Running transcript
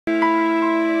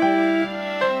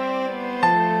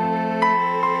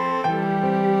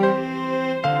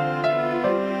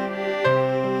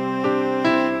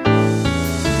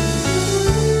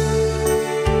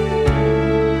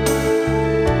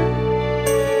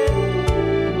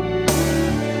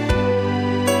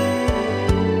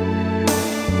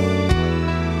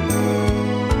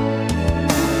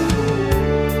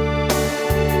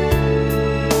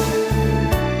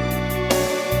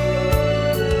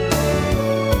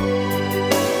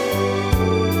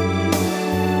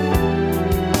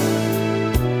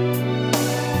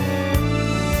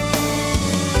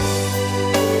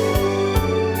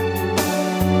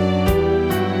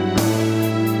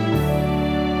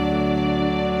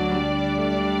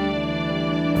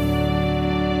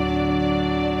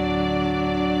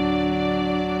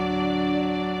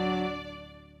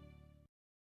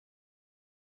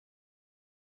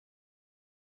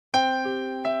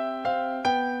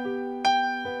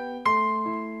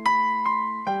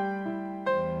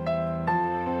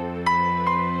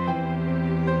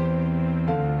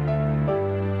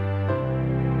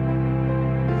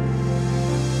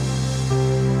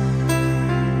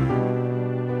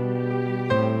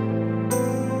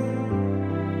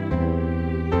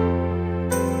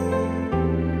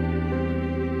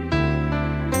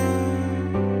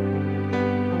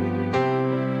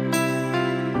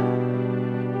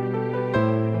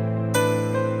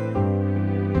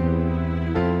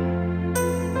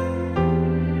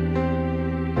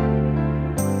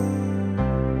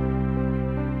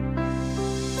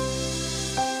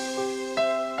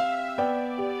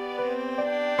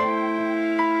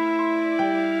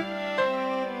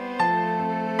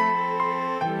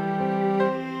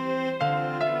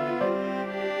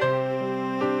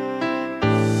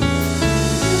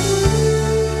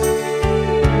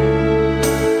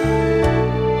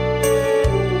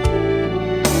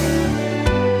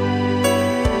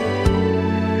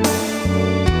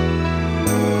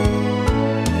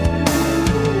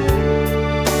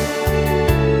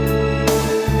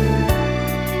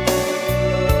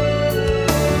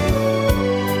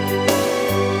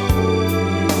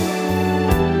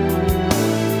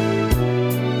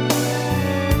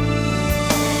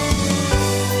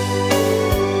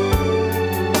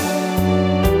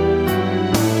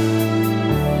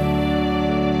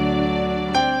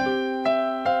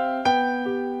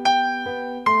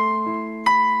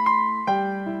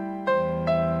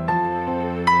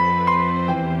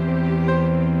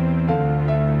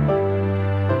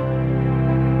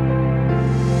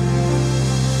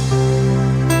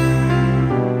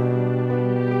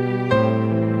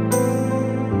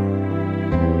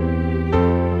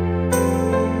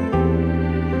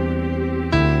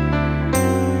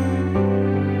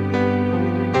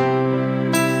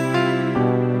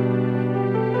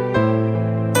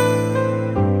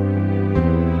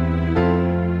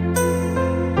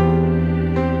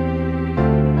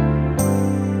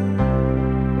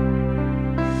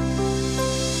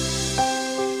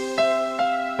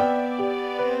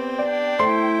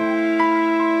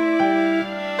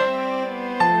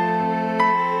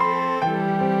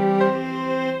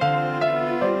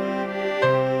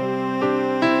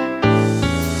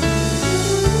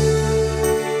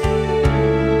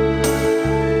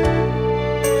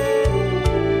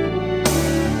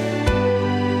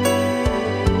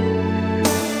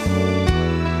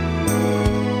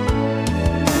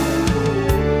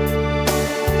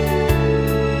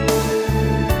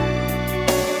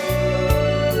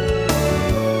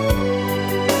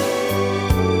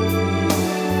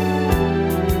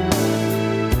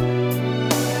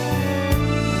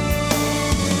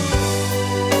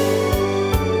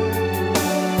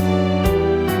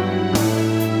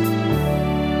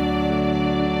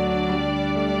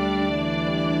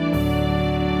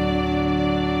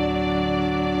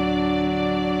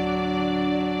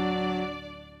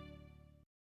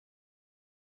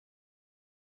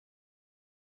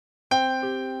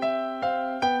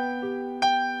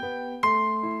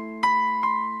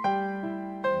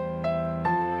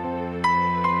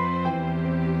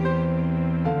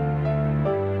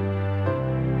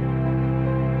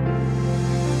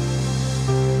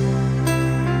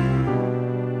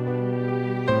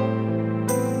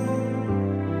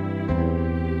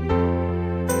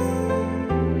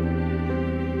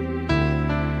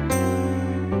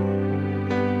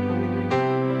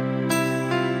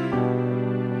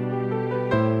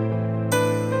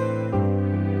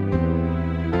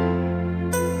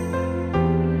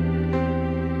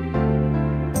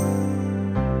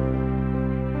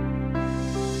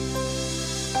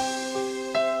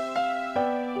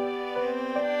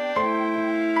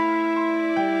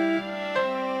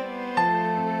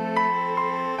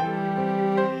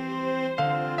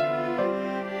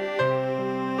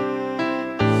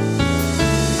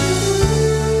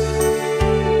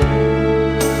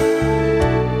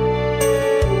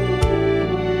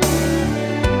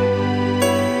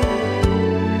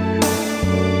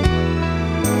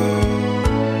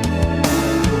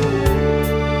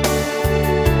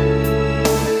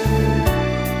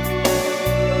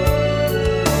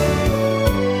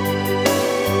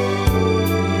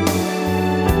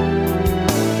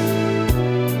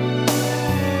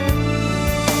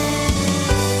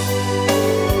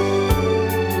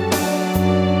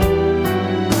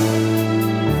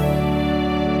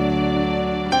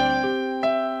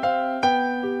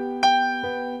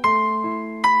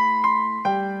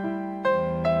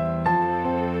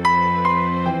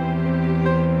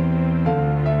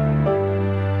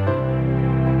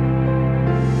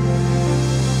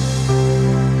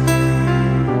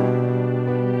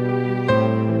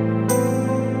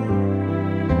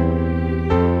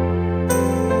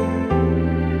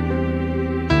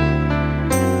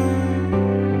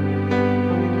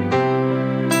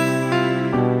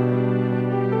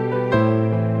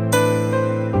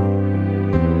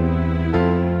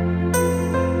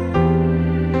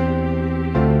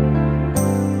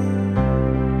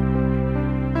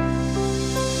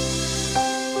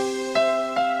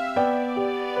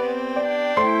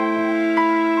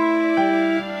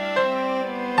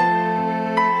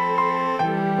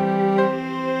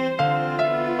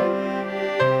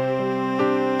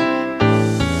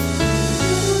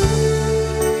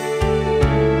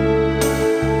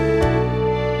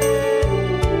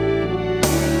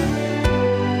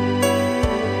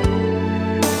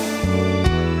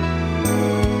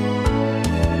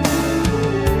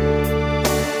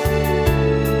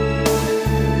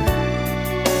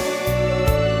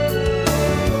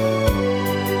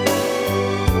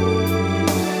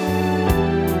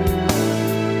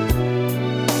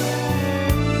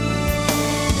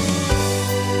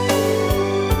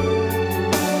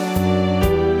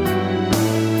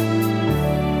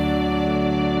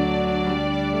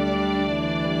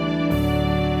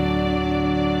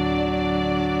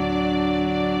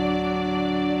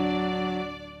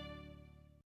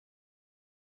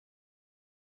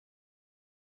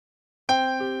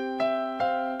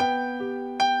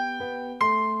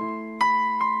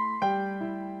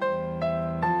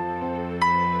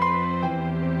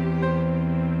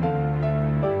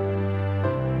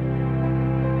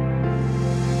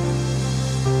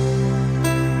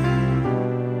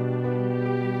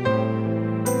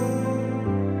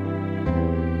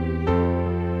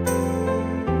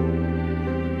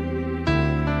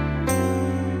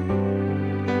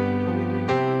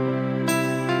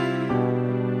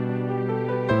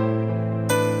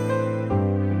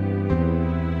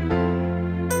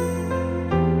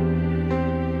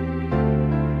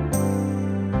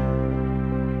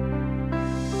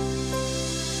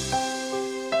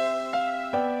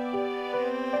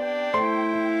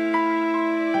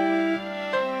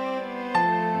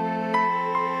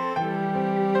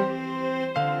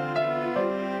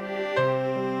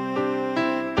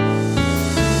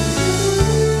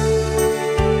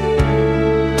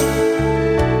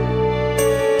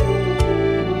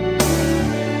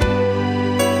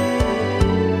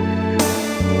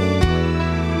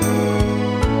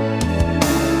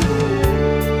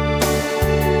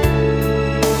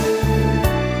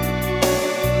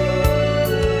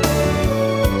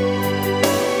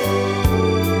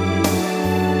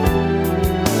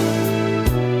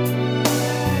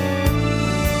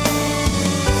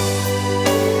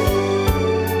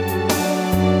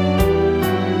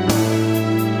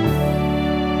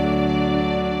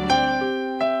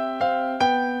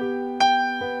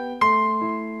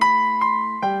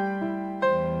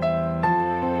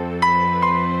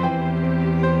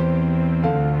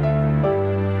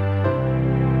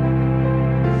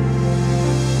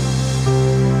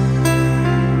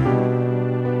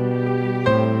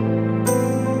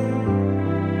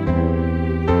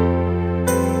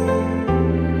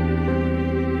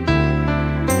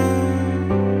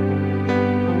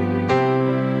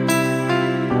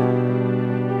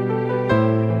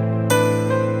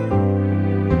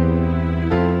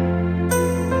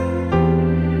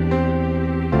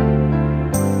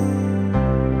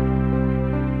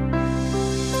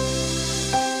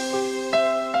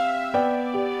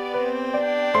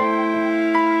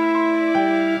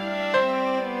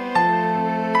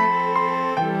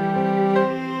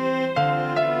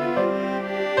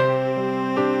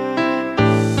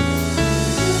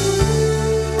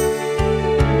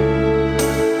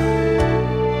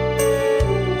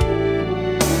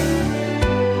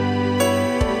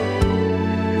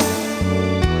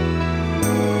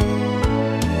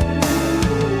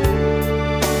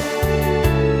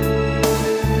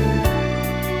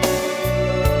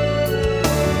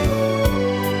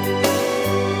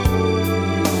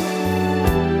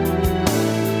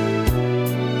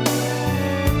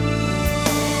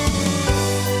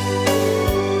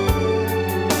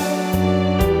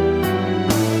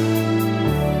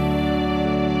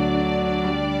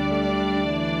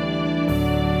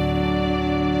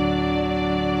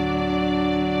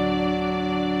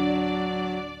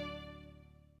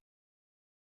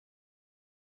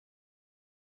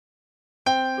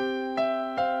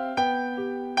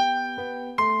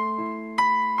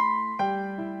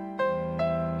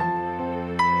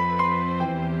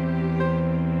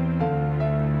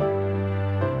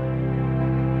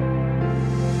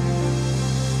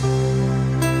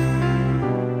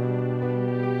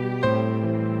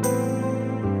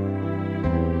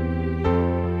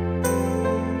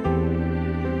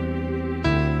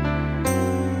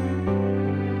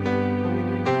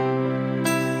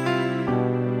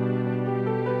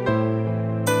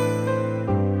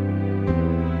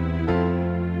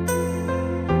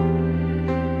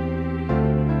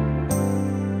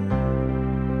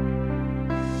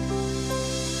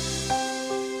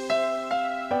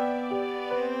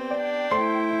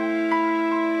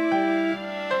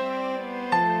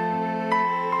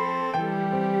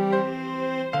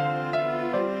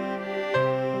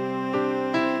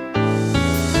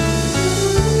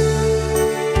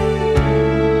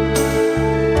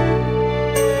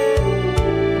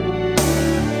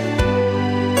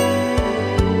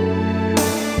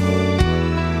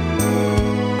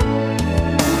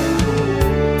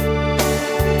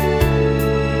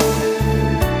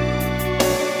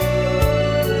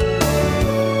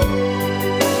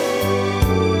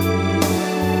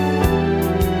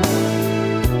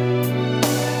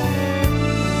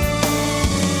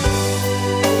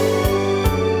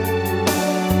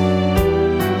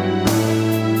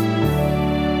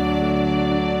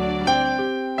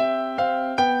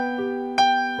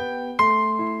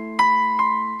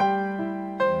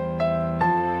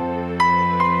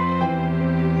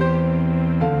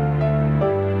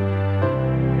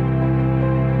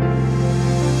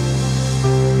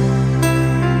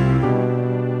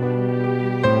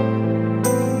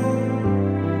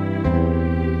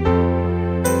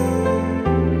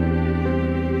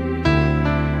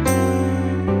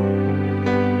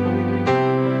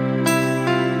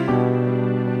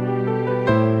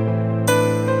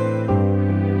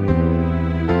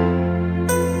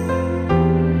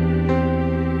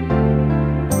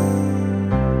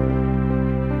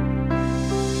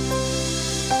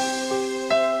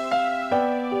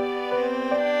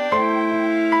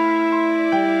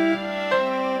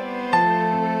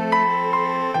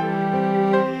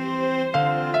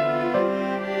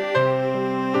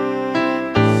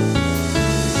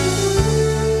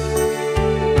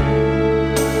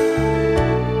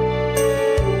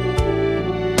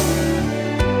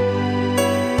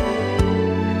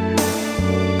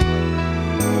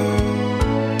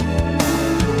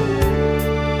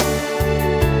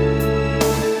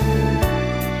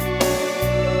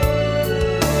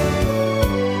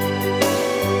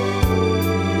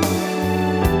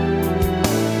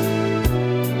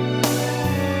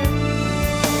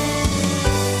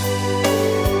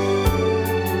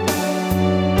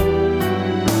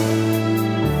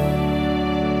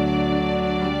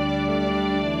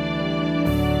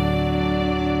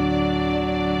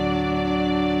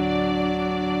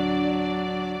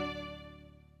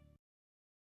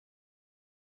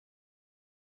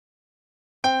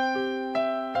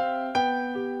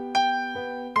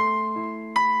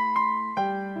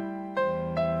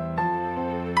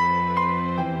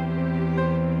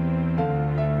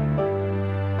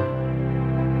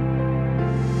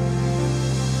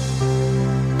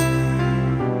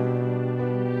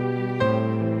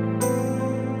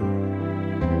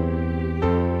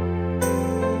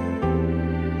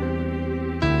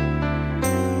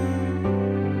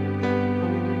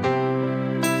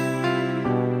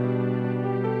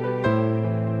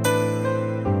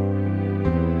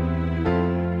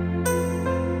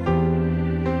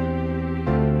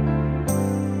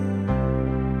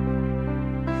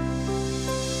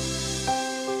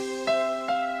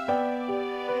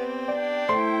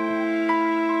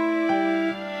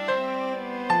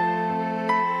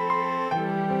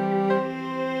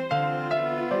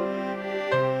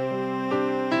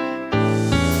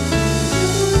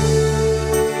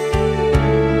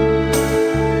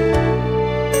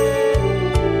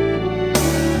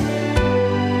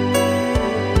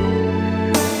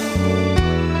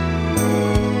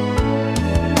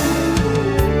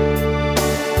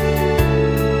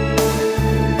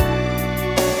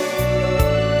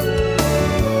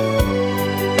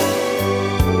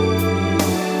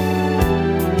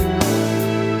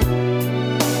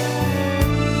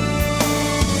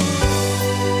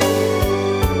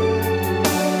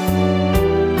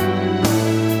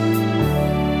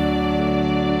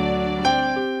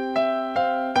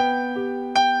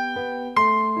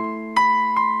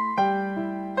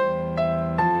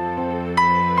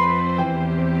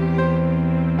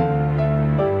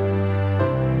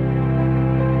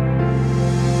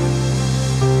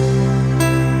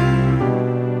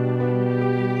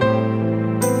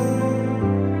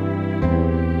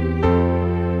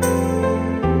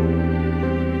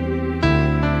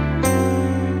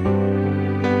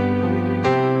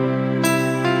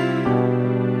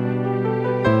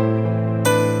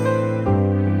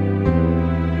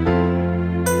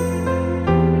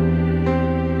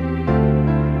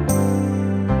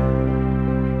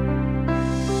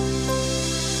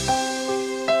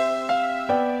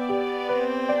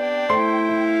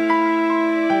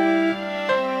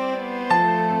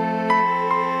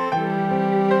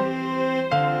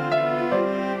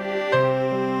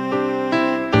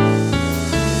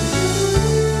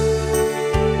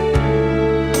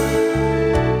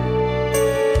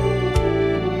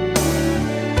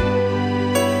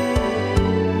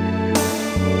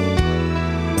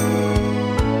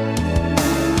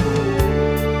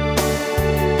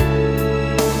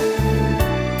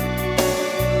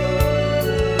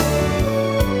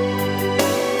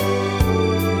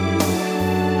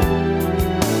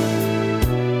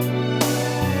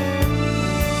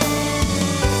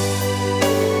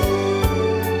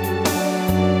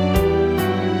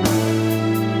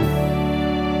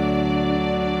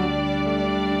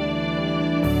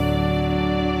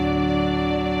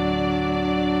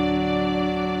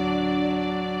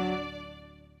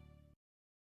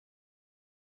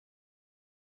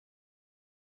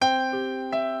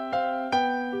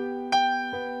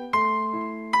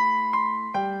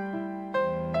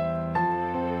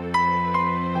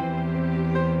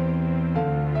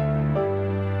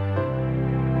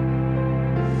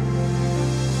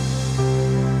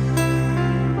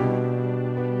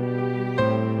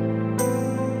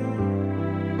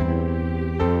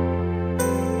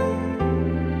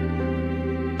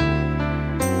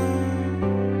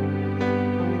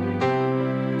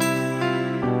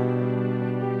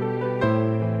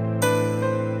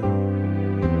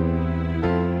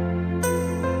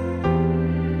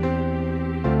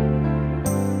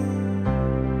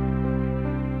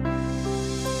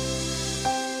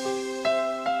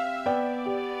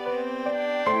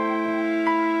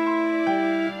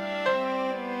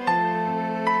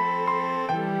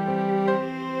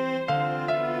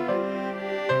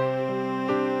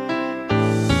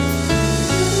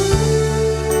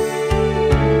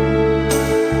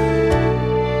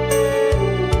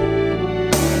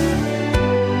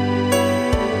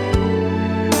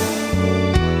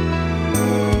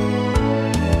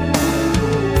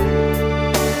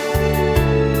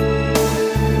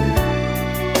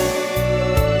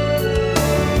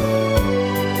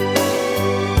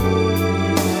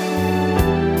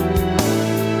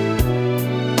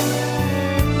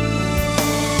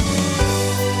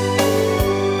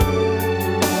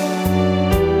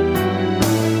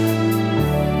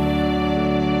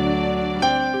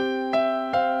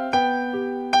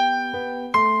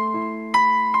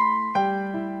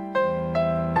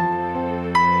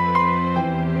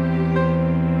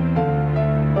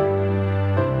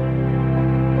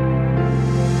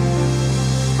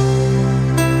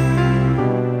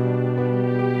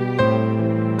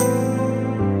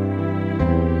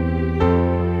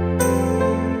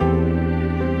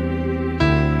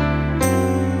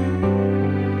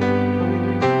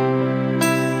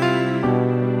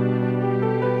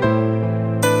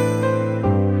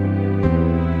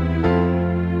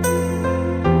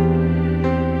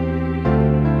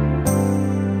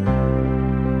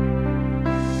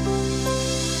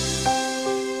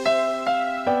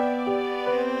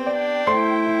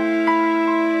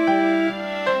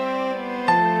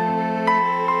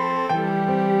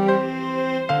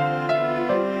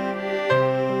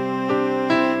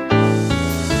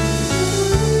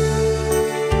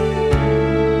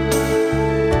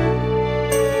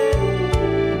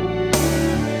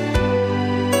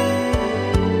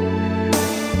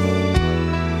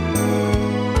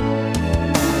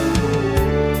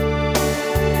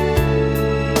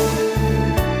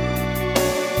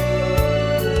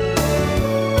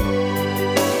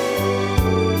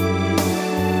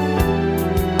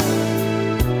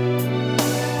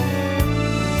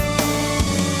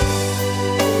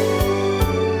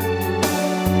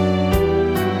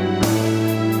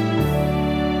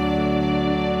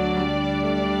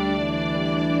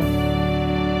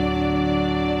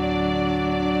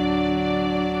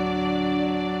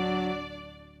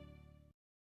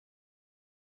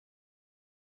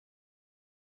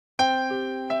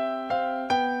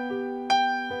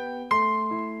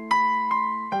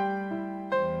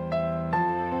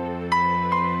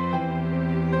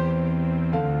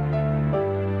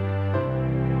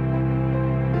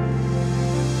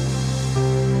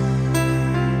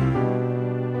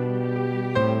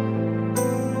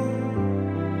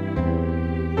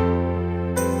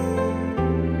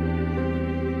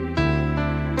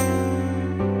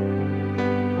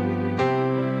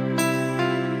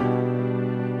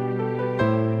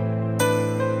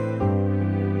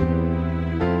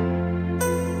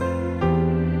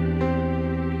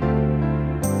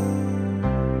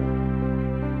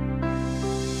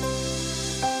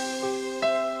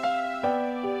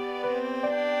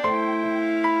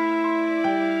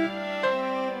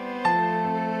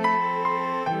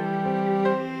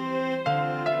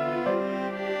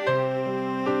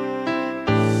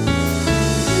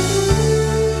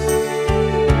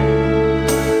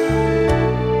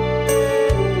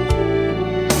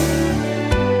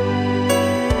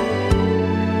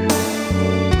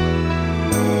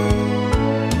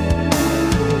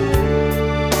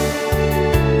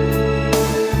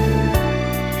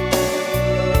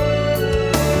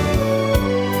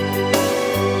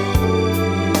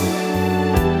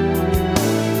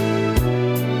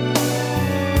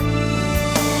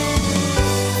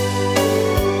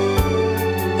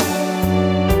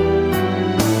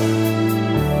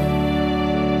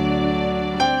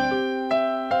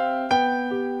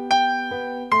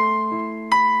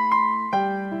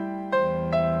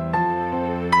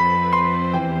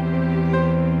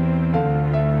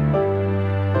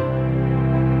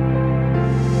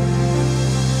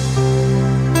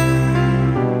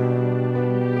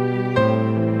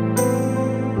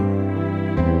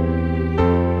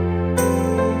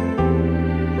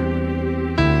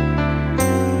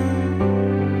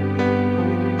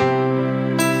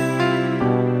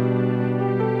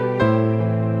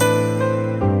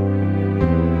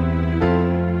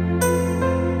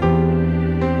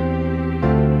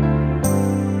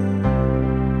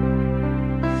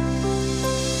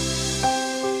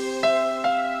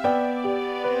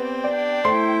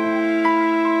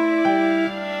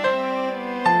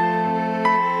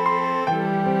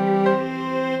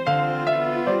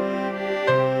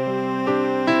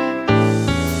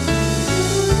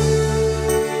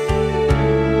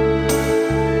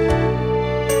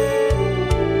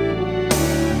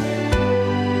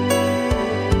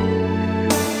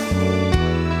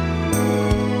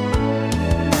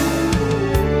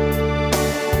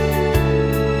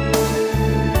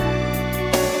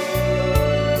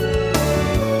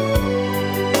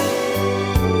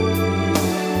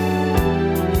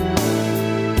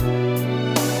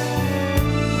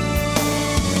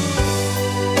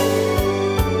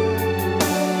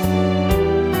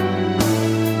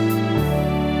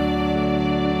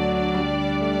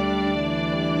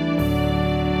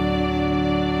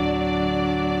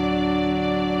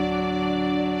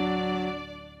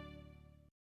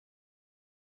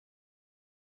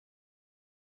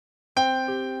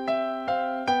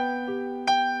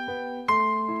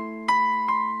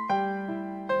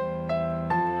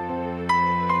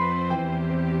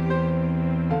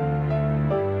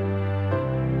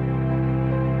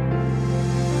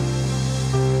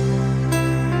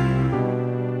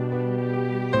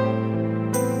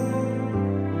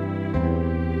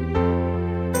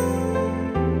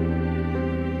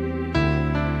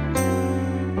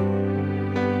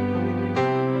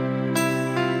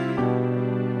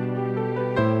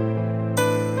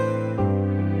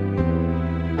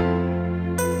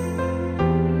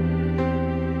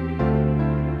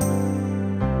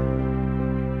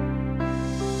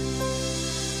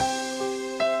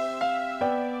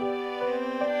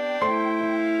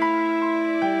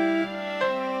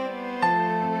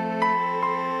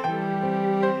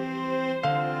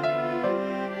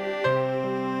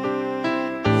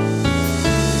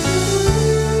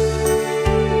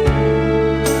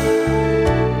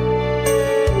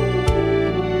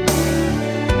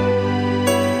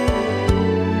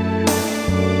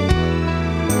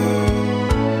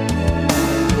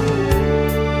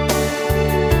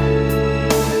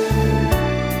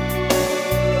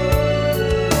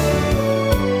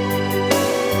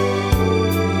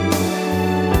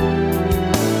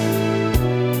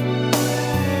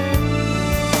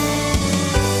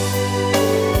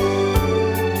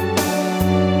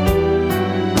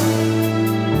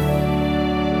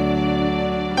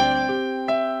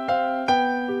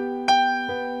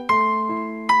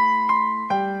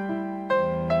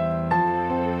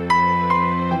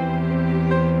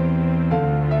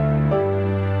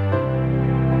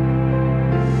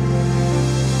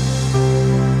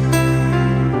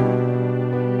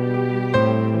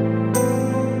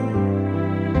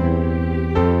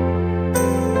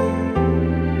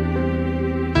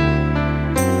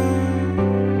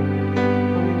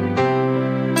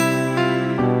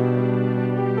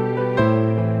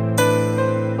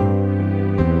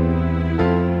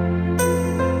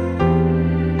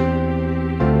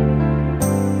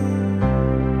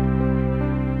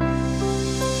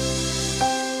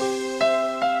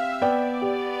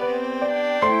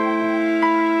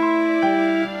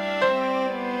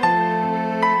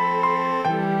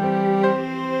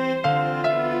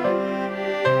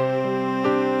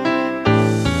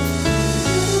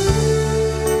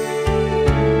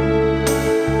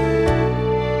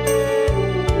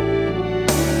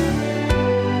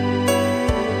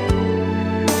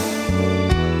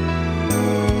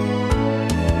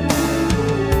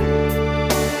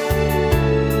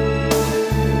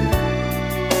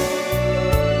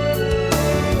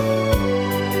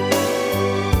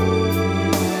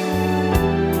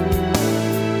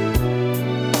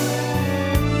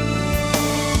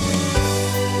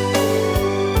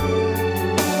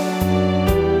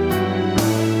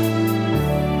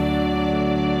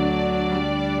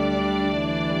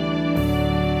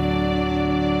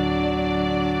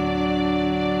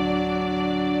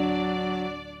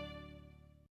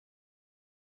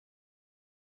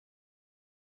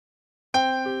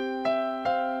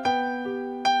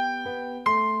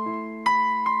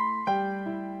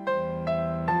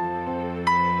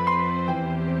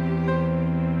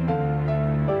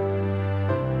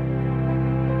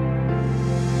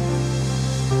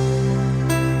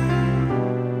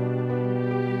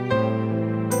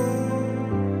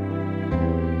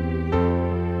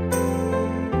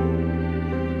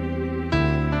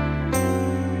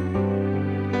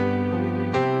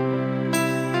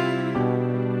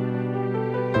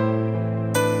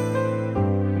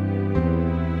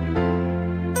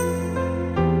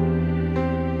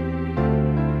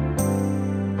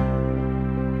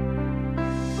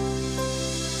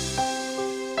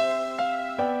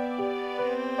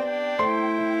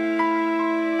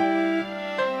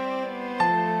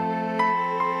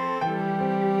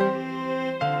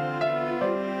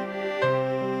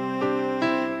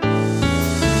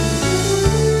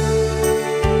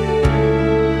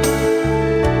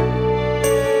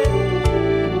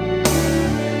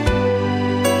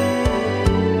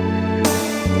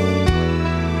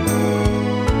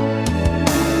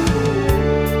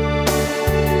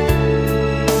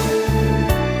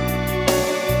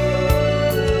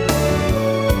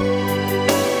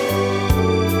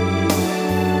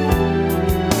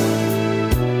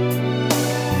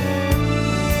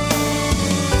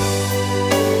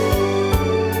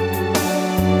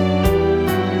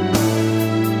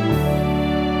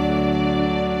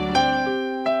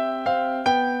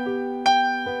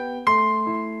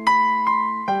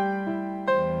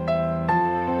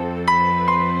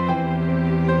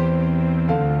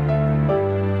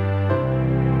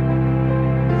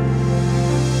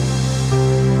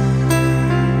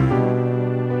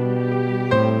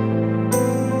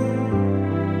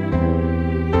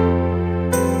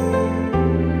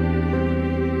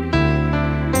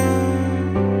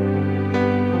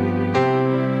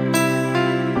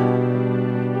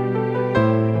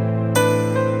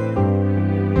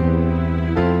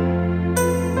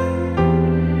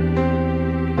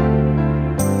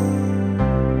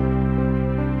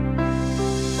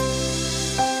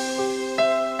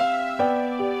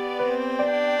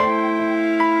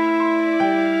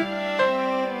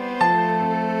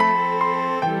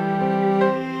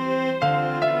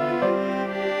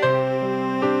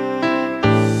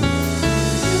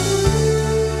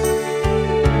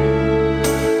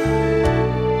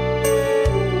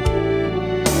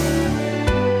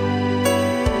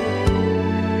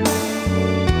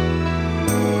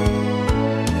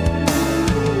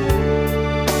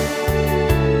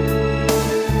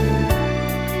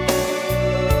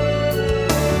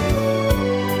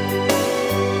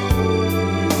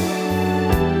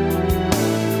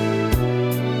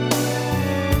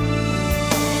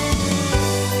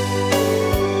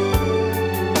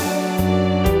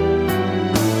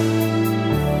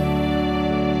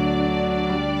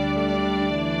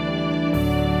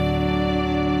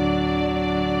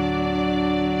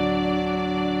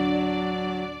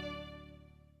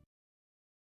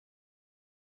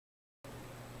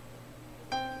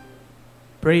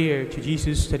Prayer to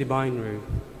Jesus, the Divine Word.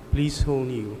 Please hold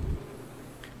you.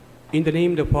 In the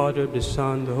name of the Father, the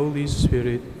Son, the Holy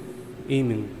Spirit.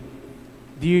 Amen.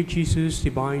 Dear Jesus,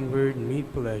 Divine Word made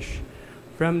flesh,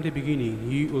 from the beginning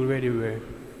you already were.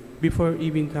 Before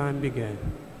even time began,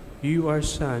 you are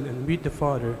Son, and with the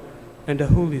Father and the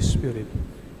Holy Spirit,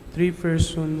 three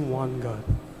persons, one God.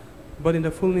 But in the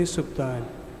fullness of time,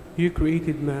 you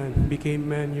created man, became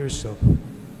man yourself.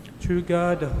 Through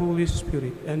God, the Holy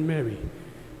Spirit, and Mary,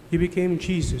 you became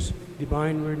Jesus,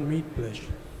 Divine Word made flesh.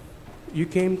 You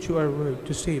came to our world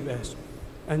to save us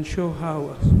and show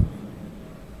how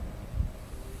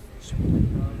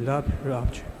love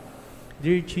rapture.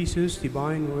 Dear Jesus,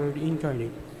 Divine Word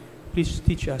incarnate, please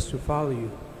teach us to follow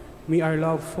you. May our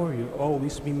love for you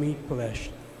always be made flesh,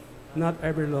 not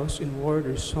ever lost in word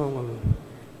or song alone.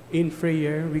 In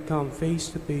prayer, we come face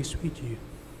to face with you,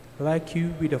 like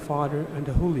you with the Father and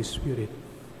the Holy Spirit.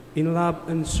 In love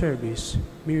and service,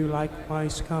 may we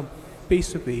likewise come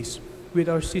face to face with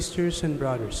our sisters and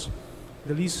brothers,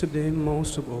 the least of them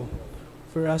most of all.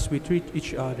 For us we treat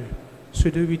each other, so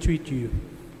do we treat you.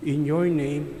 In your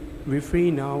name, we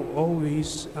pray now,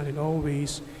 always, and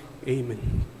always.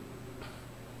 Amen.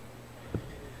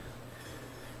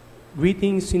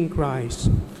 Greetings in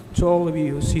Christ to all of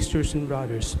you, sisters and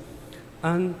brothers,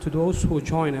 and to those who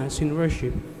join us in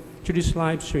worship through this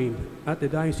live stream at the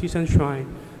Diocesan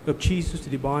Shrine of Jesus, the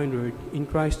Divine Word in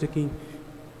Christ the King,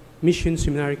 Mission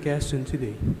Seminary, Quezon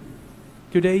today.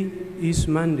 Today is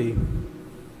Monday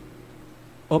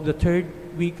of the third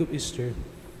week of Easter.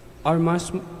 Our Mass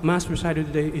presider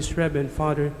today is Reverend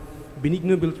Father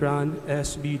Benigno Beltran,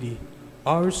 SVD.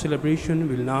 Our celebration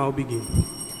will now begin.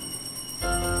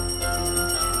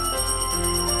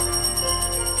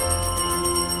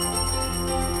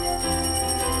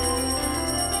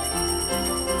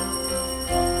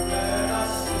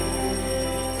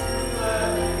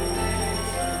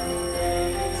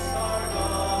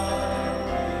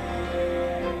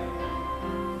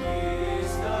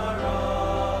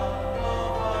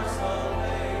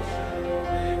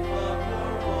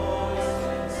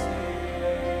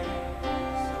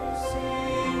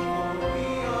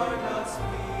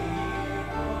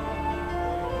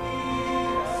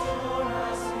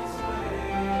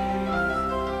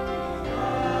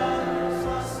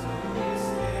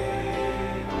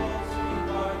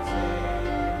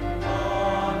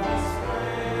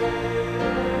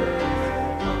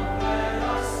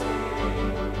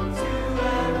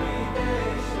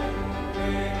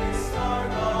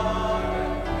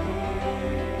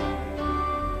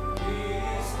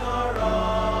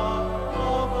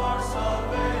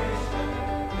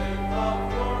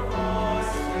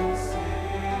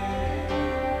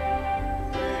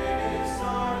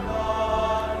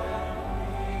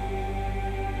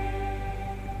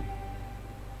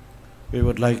 We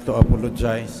would like to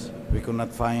apologize. We could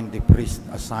not find the priest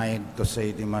assigned to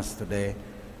say the Mass today.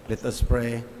 Let us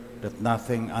pray that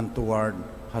nothing untoward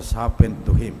has happened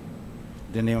to him.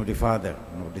 In the name of the Father,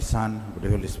 and of the Son, and of the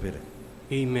Holy Spirit.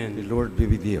 Amen. The Lord be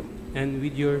with you. And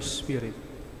with your spirit.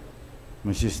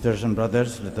 My sisters and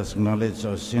brothers, let us acknowledge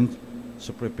our sins,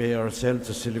 so prepare ourselves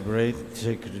to celebrate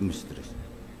sacred mysteries.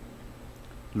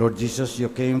 Lord Jesus, you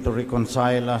came to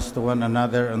reconcile us to one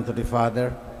another and to the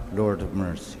Father. Lord, have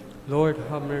mercy. Lord,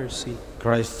 have mercy.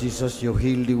 Christ Jesus, you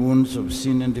heal the wounds of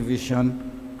sin and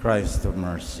division. Christ, have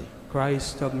mercy.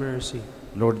 Christ, have mercy.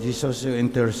 Lord Jesus, you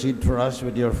intercede for us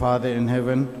with your Father in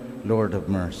heaven. Lord, have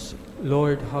mercy.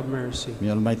 Lord, have mercy.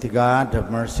 May Almighty God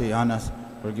have mercy on us,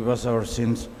 forgive us our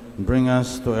sins, and bring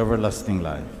us to everlasting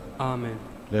life. Amen.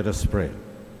 Let us pray.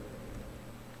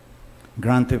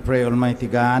 Grant, we pray, Almighty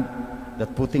God,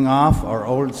 that putting off our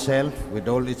old self with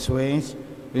all its ways,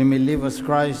 we may live as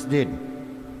Christ did.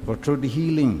 For through the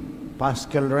healing,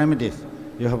 paschal remedies,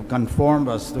 you have conformed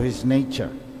us to his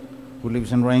nature, who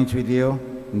lives and reigns with you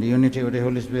in the unity of the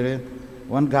Holy Spirit,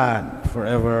 one God,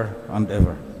 forever and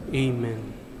ever.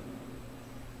 Amen.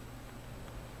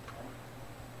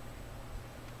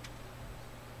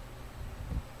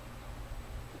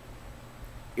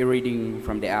 A reading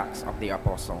from the Acts of the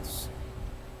Apostles.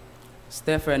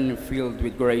 Stephen, filled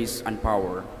with grace and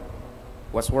power,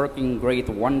 was working great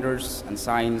wonders and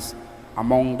signs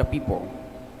among the people.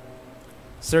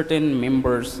 Certain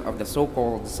members of the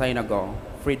so-called synagogue,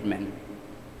 freedmen,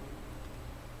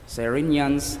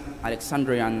 Cyrenians,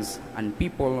 Alexandrians, and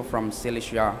people from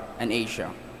Cilicia and Asia,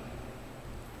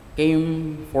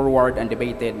 came forward and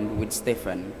debated with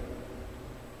Stephen,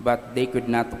 but they could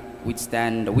not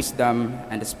withstand the wisdom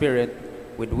and the spirit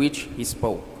with which he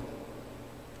spoke.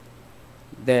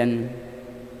 Then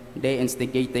they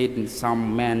instigated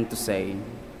some men to say,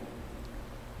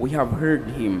 We have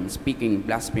heard him speaking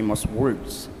blasphemous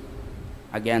words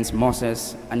against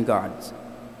Moses and God.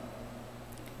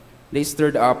 They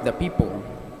stirred up the people,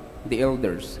 the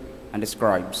elders, and the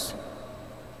scribes,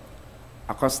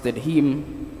 accosted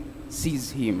him,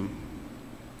 seized him,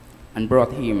 and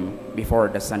brought him before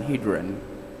the Sanhedrin.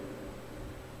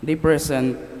 They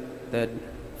presented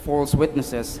false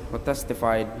witnesses who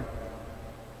testified,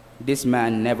 "This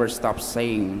man never stops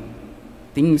saying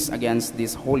things against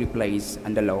this holy place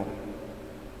and the law.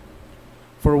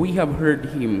 For we have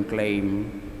heard him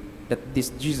claim that this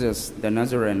Jesus the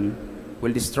Nazarene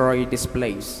will destroy this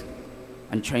place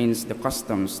and change the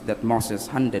customs that Moses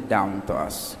handed down to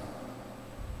us."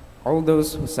 All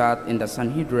those who sat in the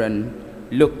Sanhedrin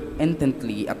looked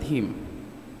intently at him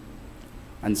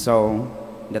and saw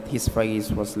that his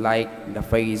face was like the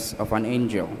face of an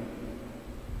angel.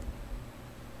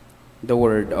 The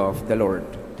word of the Lord.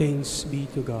 Thanks be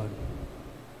to God.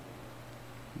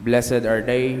 Blessed are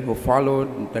they who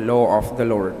followed the law of the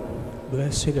Lord.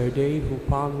 Blessed are they who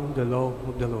follow the law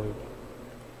of the Lord.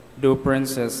 Do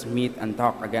princes meet and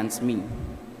talk against me?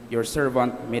 Your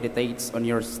servant meditates on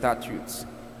your statutes.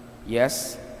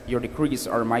 Yes, your decrees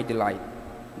are my delight.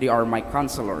 They are my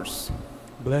counselors.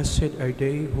 Blessed are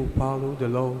they who follow the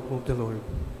law of the Lord.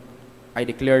 I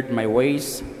declared my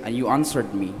ways, and you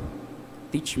answered me.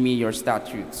 Teach me your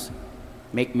statutes.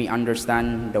 Make me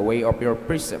understand the way of your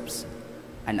precepts,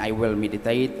 and I will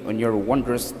meditate on your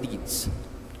wondrous deeds.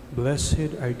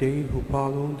 Blessed are they who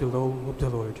follow the law of the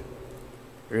Lord.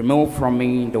 Remove from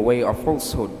me the way of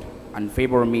falsehood, and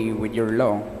favor me with your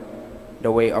law.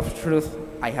 The way of truth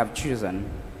I have chosen.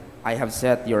 I have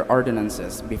set your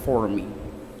ordinances before me.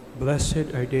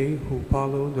 Blessed are they who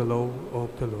follow the law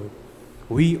of the Lord.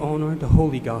 We honor the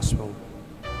Holy Gospel.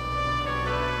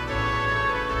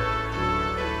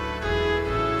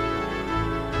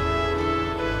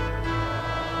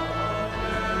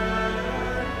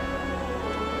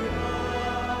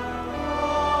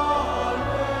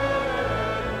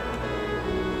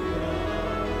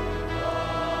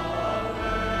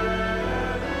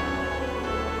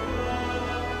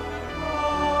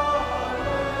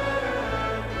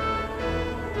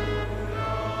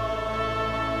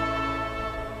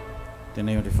 In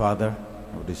the name of the Father,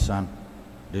 of the Son,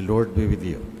 the Lord be with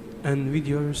you. And with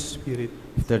your spirit.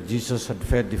 After Jesus had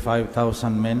fed the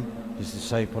 5,000 men, his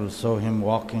disciples saw him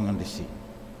walking on the sea.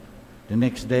 The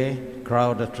next day, the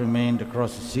crowd that remained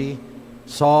across the sea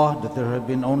saw that there had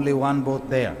been only one boat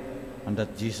there, and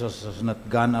that Jesus was not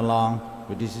gone along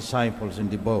with his disciples in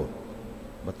the boat,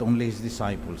 but only his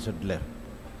disciples had left.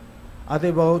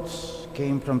 Other boats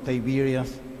came from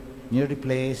Tiberias, near the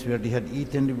place where they had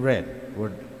eaten the bread,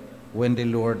 when the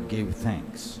Lord gave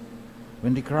thanks.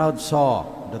 When the crowd saw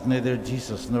that neither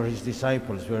Jesus nor his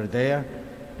disciples were there,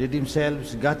 they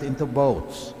themselves got into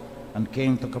boats and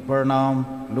came to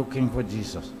Capernaum looking for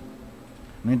Jesus.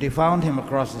 When they found him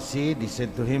across the sea, they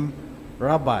said to him,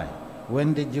 "Rabbi,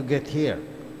 when did you get here?"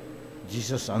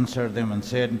 Jesus answered them and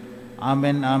said,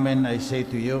 "Amen, amen, I say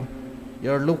to you,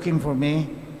 you are looking for me,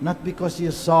 not because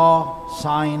you saw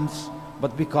signs,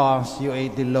 but because you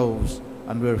ate the loaves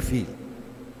and were filled.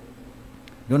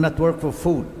 Do not work for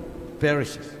food that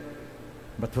perishes,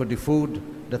 but for the food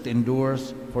that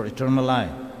endures for eternal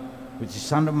life, which the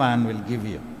Son of Man will give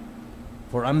you.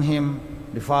 For on him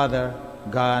the Father,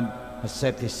 God, has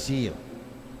set his seal."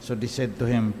 So they said to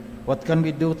him, "What can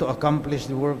we do to accomplish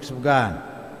the works of God?"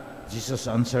 Jesus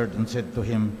answered and said to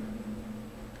him,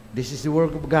 "This is the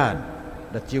work of God,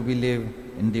 that you believe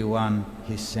in the one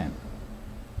he sent."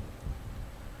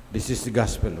 This is the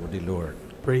gospel of the Lord.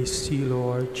 Praise to you,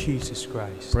 Lord Jesus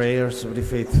Christ. Prayers of the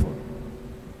faithful.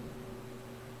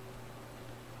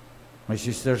 My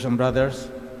sisters and brothers,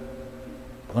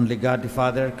 only God the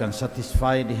Father can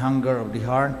satisfy the hunger of the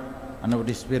heart and of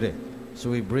the spirit,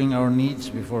 so we bring our needs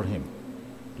before him.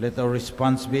 Let our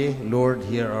response be, "Lord,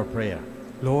 hear our prayer."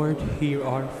 Lord, hear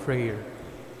our prayer.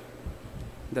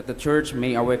 That the Church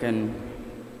may awaken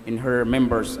in her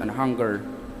members and hunger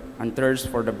and thirst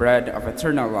for the bread of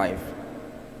eternal life,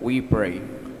 we pray.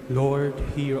 Lord,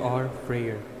 hear our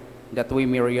prayer. That we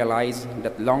may realize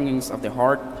that longings of the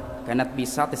heart cannot be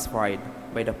satisfied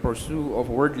by the pursuit of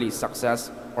worldly success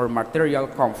or material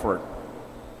comfort,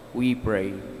 we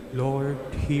pray. Lord,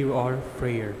 hear our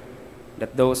prayer.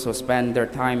 That those who spend their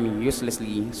time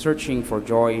uselessly searching for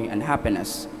joy and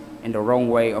happiness in the wrong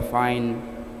way of find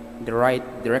the right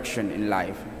direction in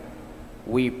life,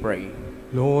 we pray.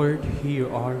 Lord,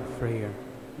 hear our prayer.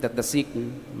 That the sick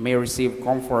may receive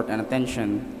comfort and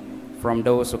attention from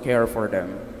those who care for them,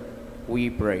 we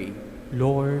pray.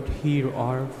 Lord, hear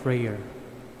our prayer.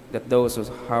 That those who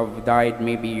have died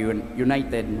may be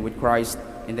united with Christ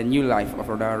in the new life of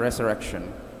the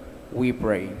resurrection, we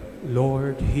pray.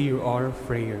 Lord, hear our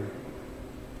prayer.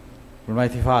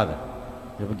 Almighty Father,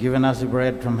 you have given us the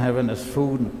bread from heaven as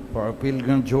food for our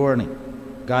pilgrim journey.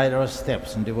 Guide our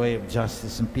steps in the way of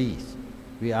justice and peace.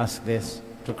 We ask this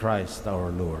through Christ our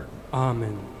Lord.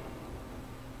 Amen.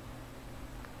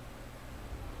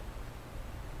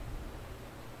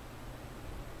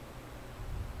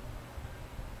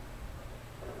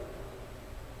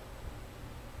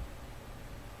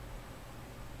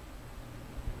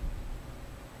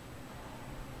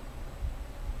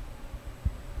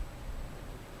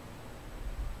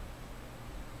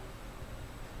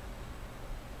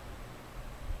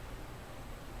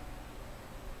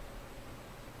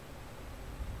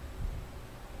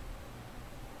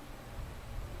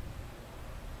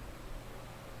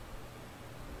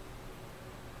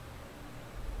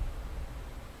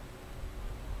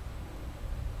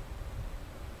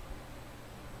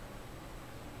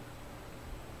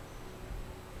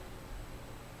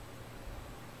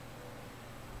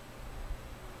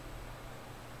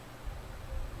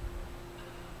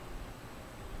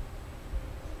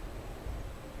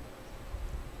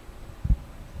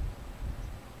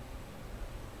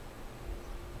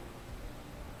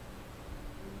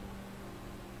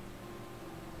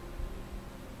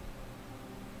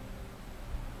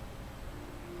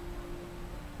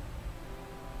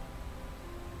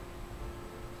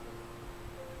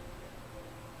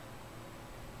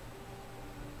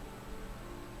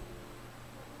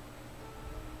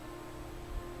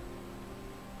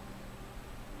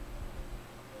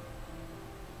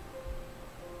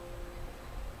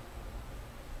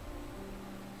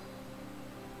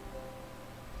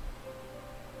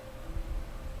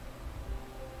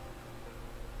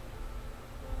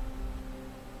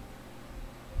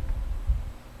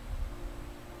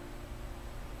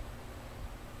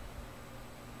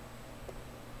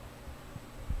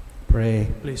 Pray,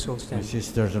 Please all my stand.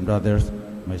 sisters and brothers,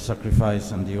 my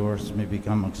sacrifice and yours may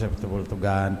become acceptable to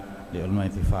God, the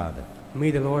Almighty Father.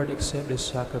 May the Lord accept this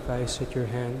sacrifice at your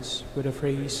hands for the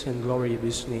praise and glory of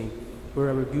his name, for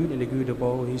our good and the good of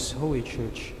all his holy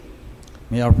church.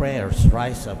 May our prayers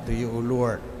rise up to you, O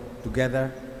Lord,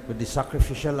 together with the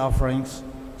sacrificial offerings,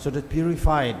 so that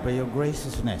purified by your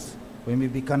graciousness, we may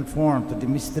be conformed to the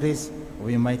mysteries of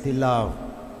your mighty love,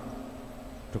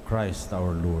 to Christ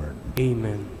our Lord.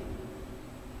 Amen.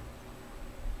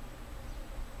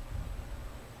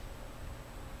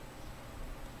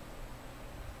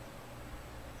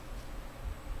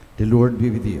 The Lord be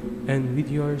with you. And with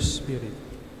your spirit,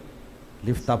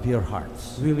 Lift up your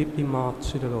hearts. we lift him up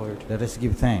to the Lord. Let us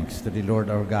give thanks to the Lord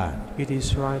our God. It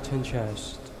is right and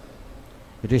just.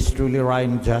 It is truly right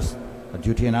and just, a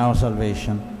duty in our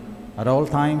salvation, at all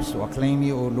times to acclaim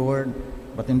you, O Lord,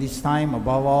 but in this time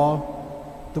above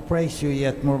all, to praise you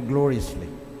yet more gloriously,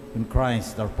 when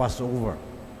Christ, our Passover,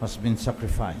 has been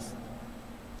sacrificed.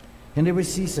 He never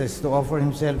ceases to offer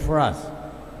himself for us,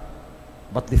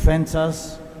 but defends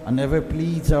us and ever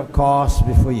pleads our cause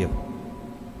before you.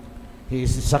 He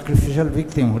is the sacrificial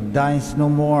victim who dies no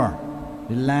more,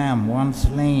 the Lamb once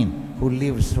slain who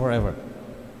lives forever.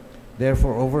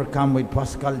 Therefore, overcome with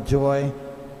paschal joy,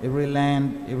 every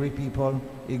land, every people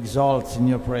exalts in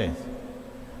your praise.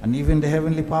 And even the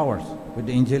heavenly powers with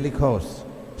the angelic hosts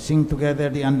sing together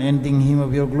the unending hymn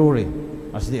of your glory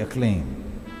as they acclaim.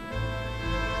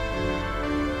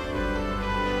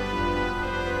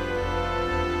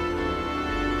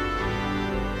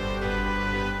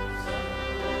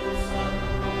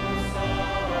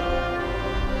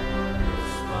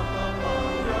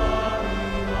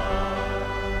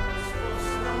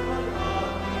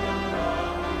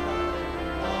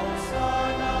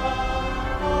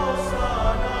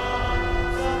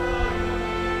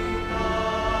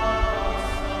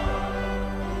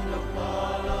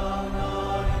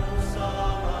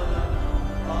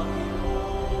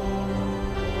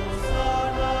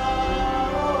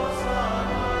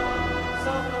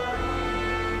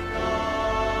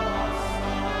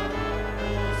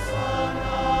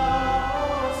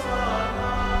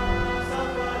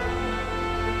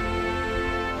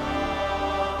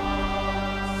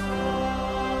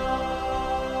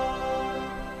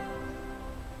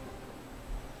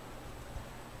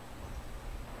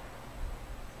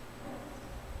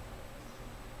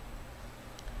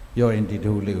 You are indeed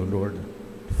holy, O Lord,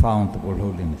 the fount of all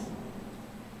holiness.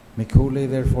 Make holy,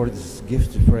 therefore, this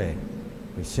gift, we pray,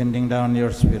 by sending down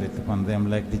your Spirit upon them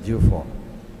like the dewfall,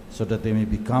 so that they may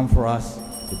become for us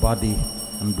the body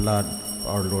and blood of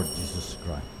our Lord Jesus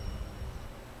Christ.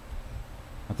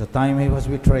 At the time he was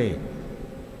betrayed,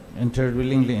 entered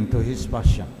willingly into his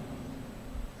passion,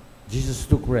 Jesus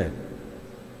took bread,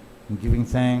 and giving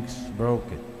thanks, broke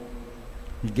it.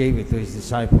 He gave it to his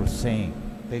disciples, saying,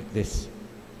 "Take this,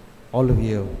 all of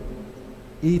you,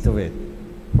 eat of it,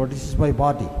 for this is my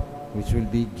body, which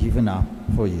will be given up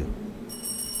for you."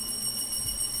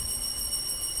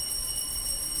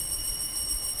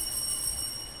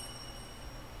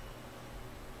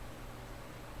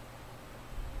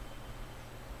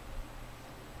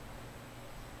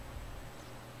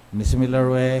 In a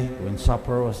similar way, when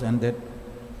supper was ended,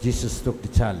 Jesus took the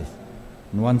chalice,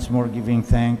 and once more giving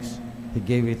thanks, he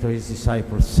gave it to his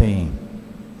disciples, saying,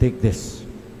 "Take this,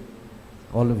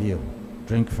 all of you,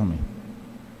 drink from it,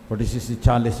 for this is the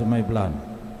chalice of my blood,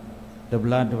 the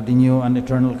blood of the new and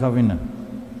eternal covenant,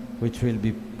 which will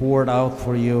be poured out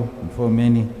for you and for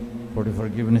many for the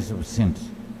forgiveness of sins.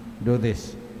 Do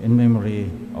this in memory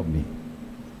of me."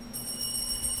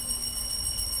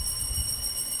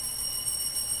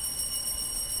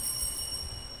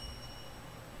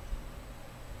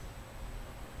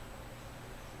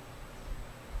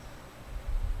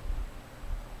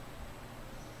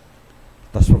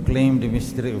 Thus proclaim the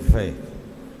mystery of faith.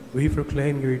 We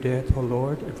proclaim your death, O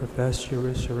Lord, and profess your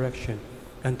resurrection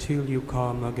until you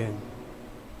come again.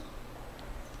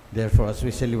 Therefore, as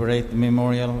we celebrate the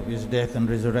memorial of his death and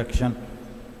resurrection,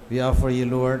 we offer you,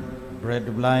 Lord, bread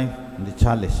of life and the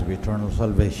chalice of eternal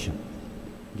salvation,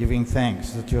 giving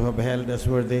thanks that you have held us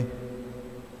worthy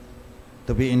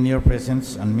to be in your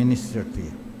presence and minister to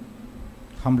you.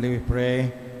 Humbly we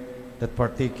pray that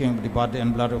partaking of the body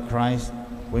and blood of Christ,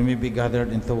 we may be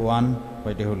gathered into one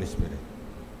by the Holy Spirit.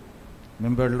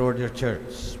 Remember, Lord, your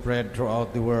church spread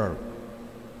throughout the world.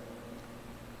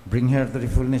 Bring her to the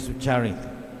fullness of charity,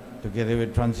 together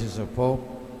with Francis of Pope,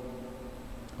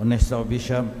 Onesta of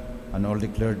Bishop, and all the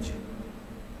clergy.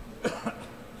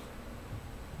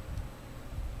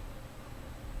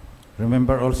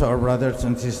 Remember also our brothers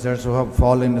and sisters who have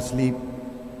fallen asleep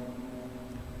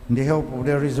in the hope of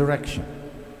their resurrection,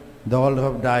 and all who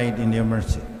have died in your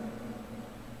mercy.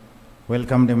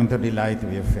 Welcome them into the light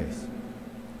of your face.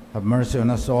 Have mercy on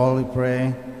us all, we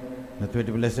pray, that with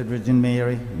the Blessed Virgin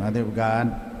Mary, Mother of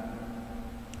God,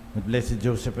 with Blessed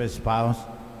Joseph, his spouse,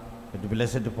 with the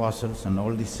blessed apostles and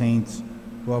all the saints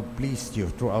who have pleased you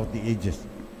throughout the ages,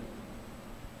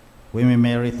 we may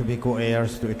merit to be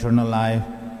co-heirs to eternal life,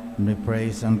 and we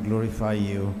praise and glorify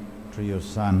you through your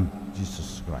Son,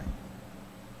 Jesus Christ.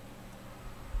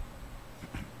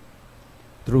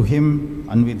 Through him,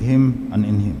 and with him, and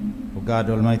in him, O God,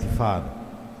 Almighty Father,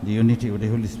 the unity of the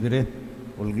Holy Spirit,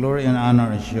 all glory and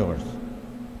honor is yours,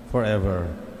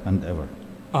 forever and ever.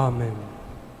 Amen.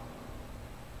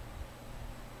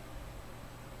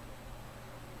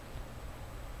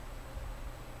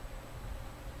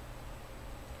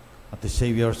 At the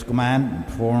Savior's command,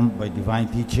 informed by divine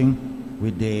teaching,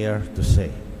 we dare to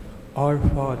say, Our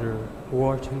Father, who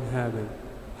art in heaven,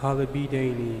 hallowed be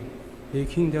thy name. Thy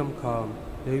kingdom come,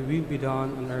 thy will be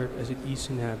done on earth as it is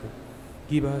in heaven.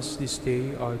 Give us this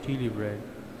day our daily bread,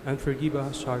 and forgive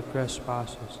us our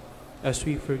trespasses, as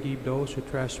we forgive those who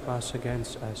trespass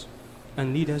against us.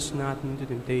 And lead us not into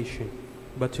temptation,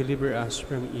 but deliver us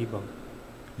from evil.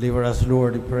 Deliver us,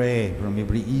 Lord, we pray, from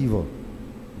every evil.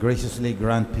 Graciously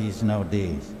grant peace in our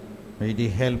days. By the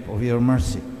help of your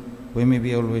mercy, we may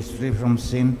be always free from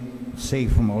sin,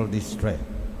 safe from all distress,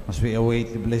 as we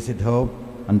await the blessed hope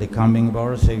and the coming of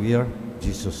our Savior,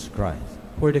 Jesus Christ.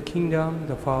 For the kingdom,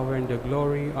 the power, and the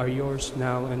glory are yours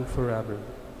now and forever.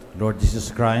 Lord Jesus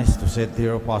Christ, who said to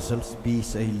your apostles,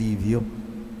 "Peace I leave you,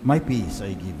 my peace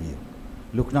I give you,"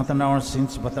 look not on our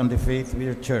sins, but on the faith of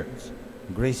your church.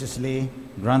 Graciously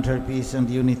grant her peace and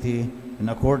unity in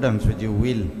accordance with your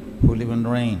will, who live and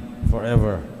reign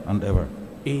forever and ever.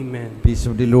 Amen. Peace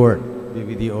of the Lord be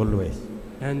with you always.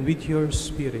 And with your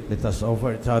spirit. Let us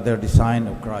offer each other the sign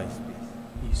of Christ.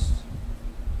 Peace.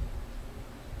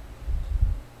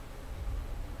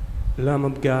 Lamb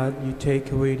of God, you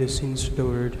take away the sins of the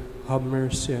world, have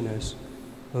mercy on us.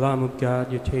 Lamb of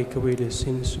God, you take away the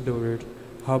sins of the world,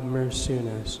 have mercy on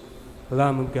us.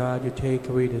 Lamb of God, you take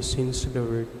away the sins of the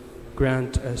world,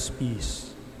 grant us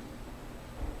peace.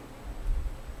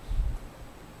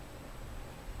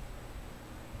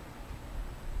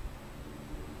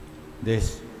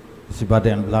 This is the body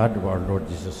and blood of our Lord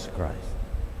Jesus Christ.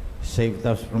 He saved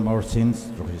us from our sins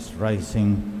through his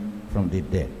rising from the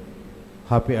dead.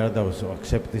 Happy are those who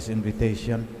accept this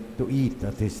invitation to eat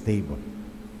at his table.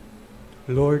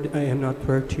 Lord, I am not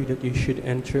worthy that you should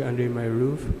enter under my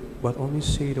roof, but only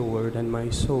say the word, and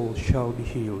my soul shall be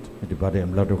healed. May the body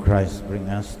and blood of Christ bring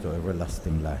us to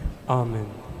everlasting life. Amen.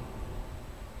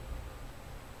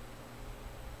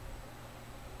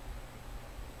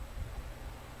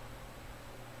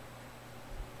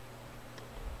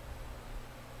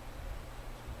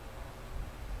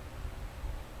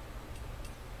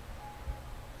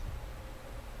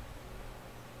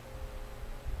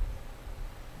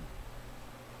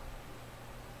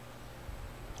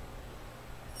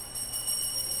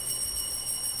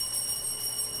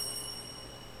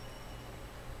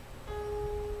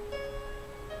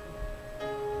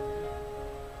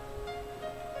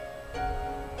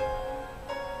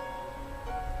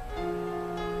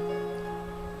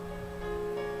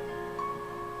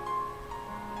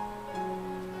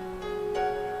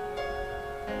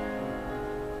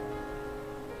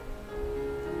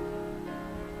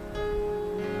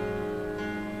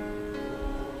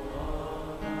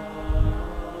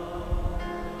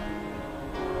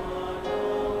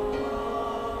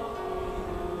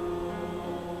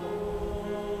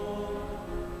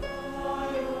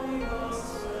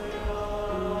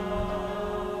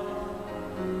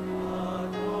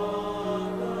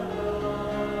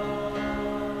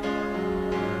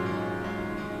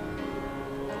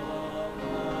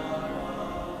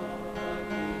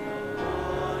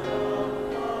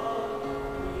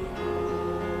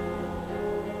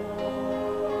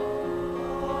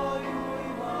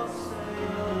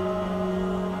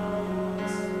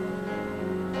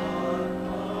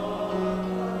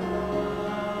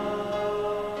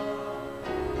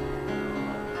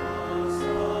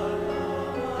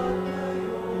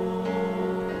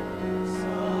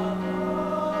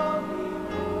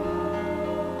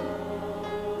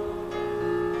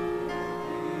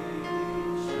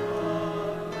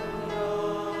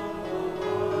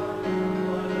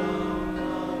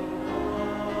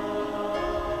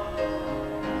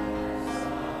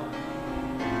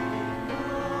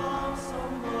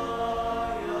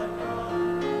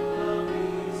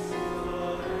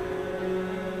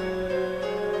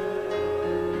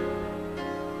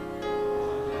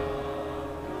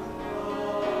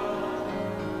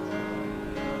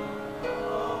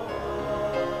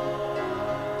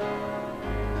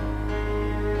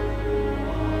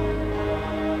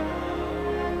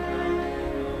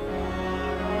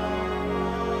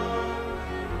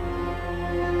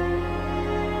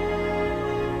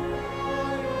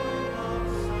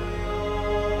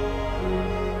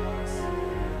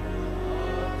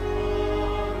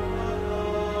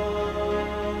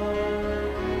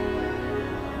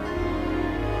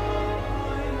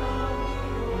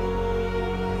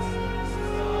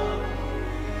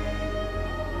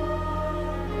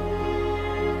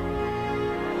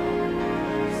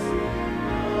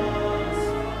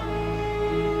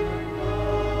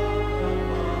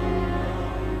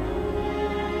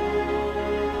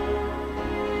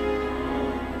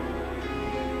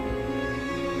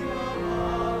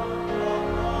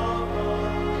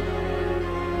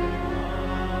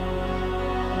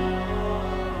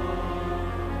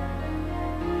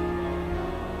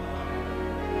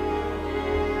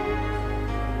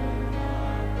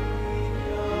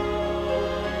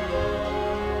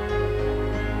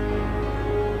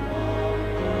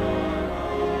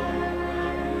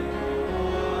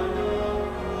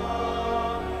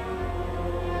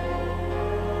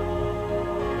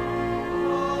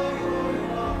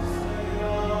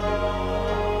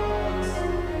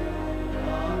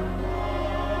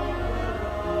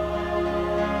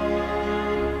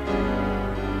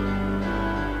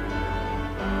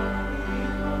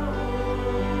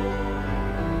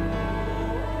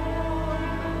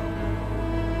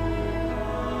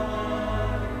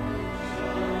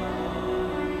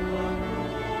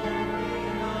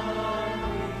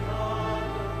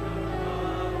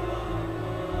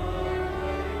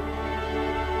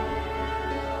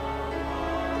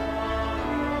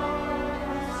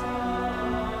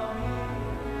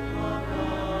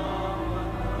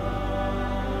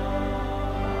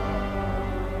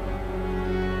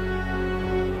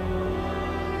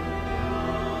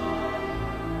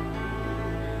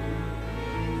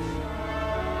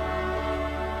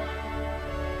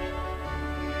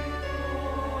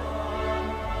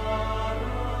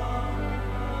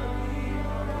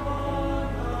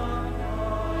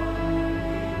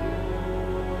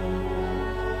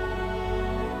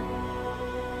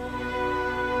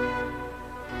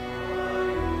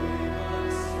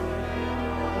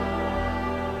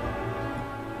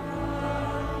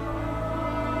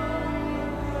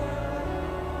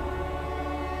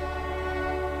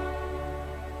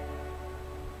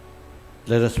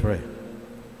 Let us pray.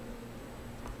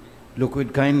 Look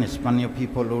with kindness upon your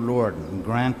people, O Lord, and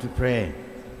grant, we pray,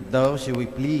 those you will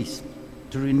please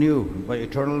to renew by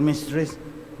eternal mysteries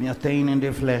may attain in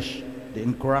their flesh the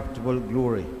incorruptible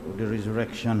glory of the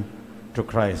resurrection through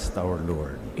Christ our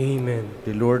Lord. Amen.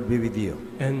 The Lord be with you.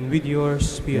 And with your The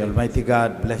spirit. Almighty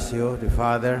God bless you, the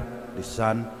Father, the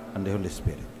Son, and the Holy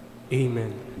Spirit.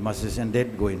 Amen. Mass is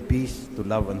ended. Go in peace to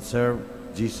love and serve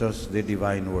Jesus, the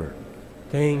divine Word.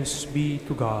 Thanks be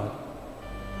to God.